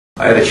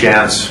I had a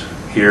chance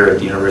here at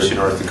the University of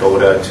North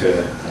Dakota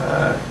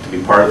to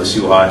be part of the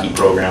Sioux hockey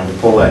program, to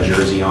pull that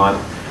jersey on.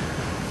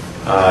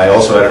 I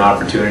also had an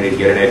opportunity to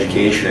get an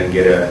education and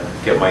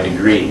get my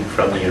degree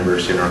from the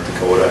University of North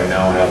Dakota. I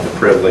now have the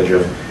privilege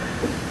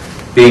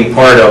of being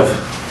part of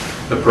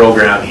the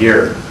program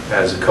here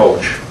as a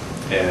coach,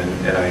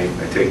 and I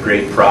take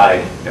great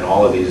pride in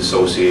all of these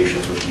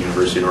associations with the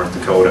University of North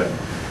Dakota.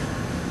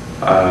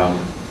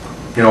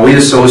 We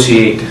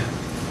associate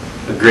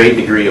a great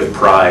degree of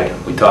pride.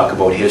 We talk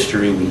about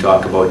history, we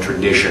talk about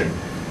tradition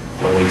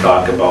when we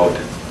talk about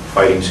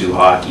Fighting Sioux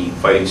hockey,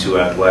 Fighting Sioux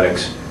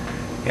athletics,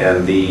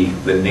 and the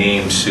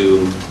name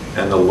Sioux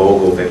and the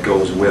logo that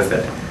goes with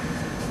it.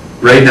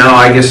 Right now,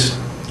 I guess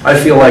I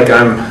feel like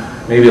I'm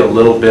maybe a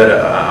little bit,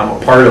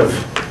 I'm a part of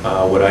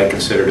what I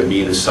consider to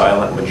be the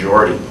silent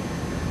majority.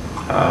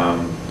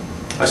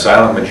 A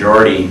silent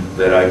majority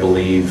that I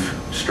believe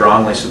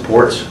strongly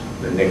supports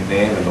the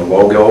nickname and the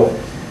logo.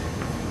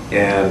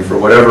 And for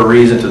whatever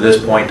reason, to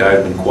this point,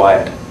 I've been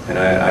quiet. And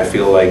I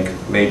feel like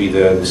maybe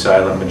the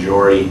silent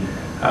majority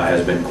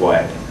has been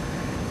quiet.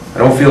 I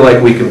don't feel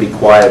like we can be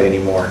quiet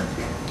anymore.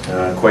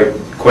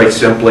 Quite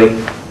simply,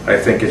 I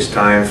think it's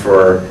time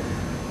for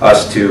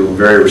us to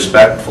very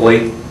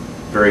respectfully,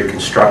 very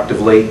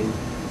constructively,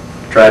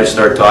 try to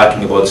start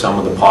talking about some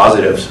of the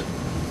positives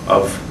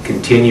of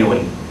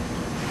continuing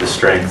the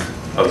strength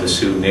of the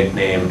Sioux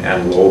nickname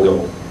and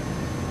logo.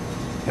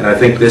 And I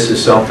think this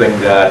is something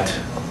that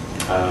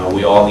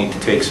we all need to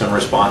take some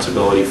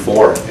responsibility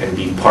for and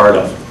be part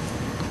of.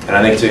 And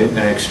I think it's an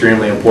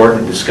extremely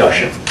important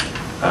discussion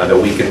that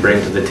we can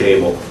bring to the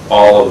table,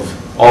 all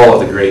of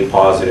the great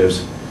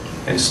positives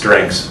and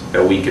strengths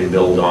that we can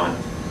build on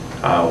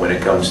when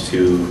it comes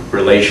to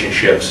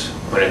relationships,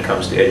 when it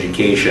comes to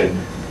education,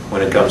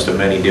 when it comes to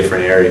many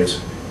different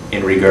areas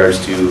in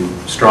regards to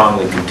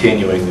strongly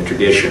continuing the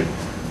tradition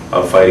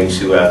of Fighting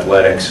Sioux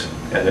athletics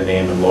and the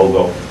name and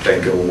logo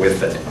that go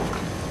with it.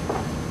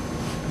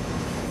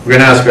 We're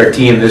going to ask our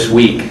team this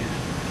week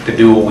to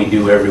do what we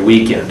do every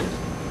weekend,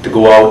 to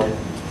go out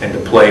and to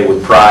play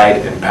with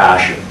pride and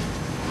passion.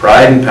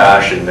 Pride and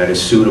passion that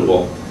is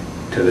suitable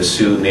to the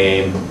Sioux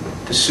name,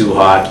 to Sioux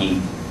hockey,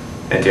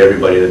 and to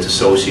everybody that's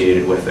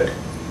associated with it.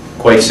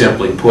 Quite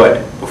simply put,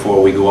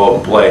 before we go out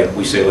and play,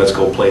 we say, let's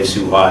go play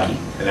Sioux hockey.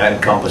 And that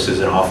encompasses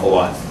an awful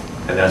lot.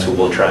 And that's what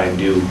we'll try and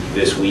do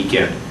this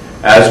weekend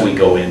as we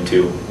go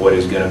into what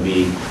is going to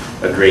be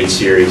a great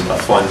series, a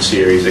fun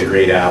series, a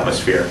great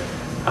atmosphere.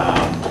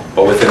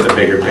 But within the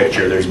bigger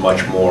picture, there's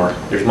much more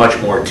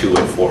to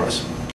it for us.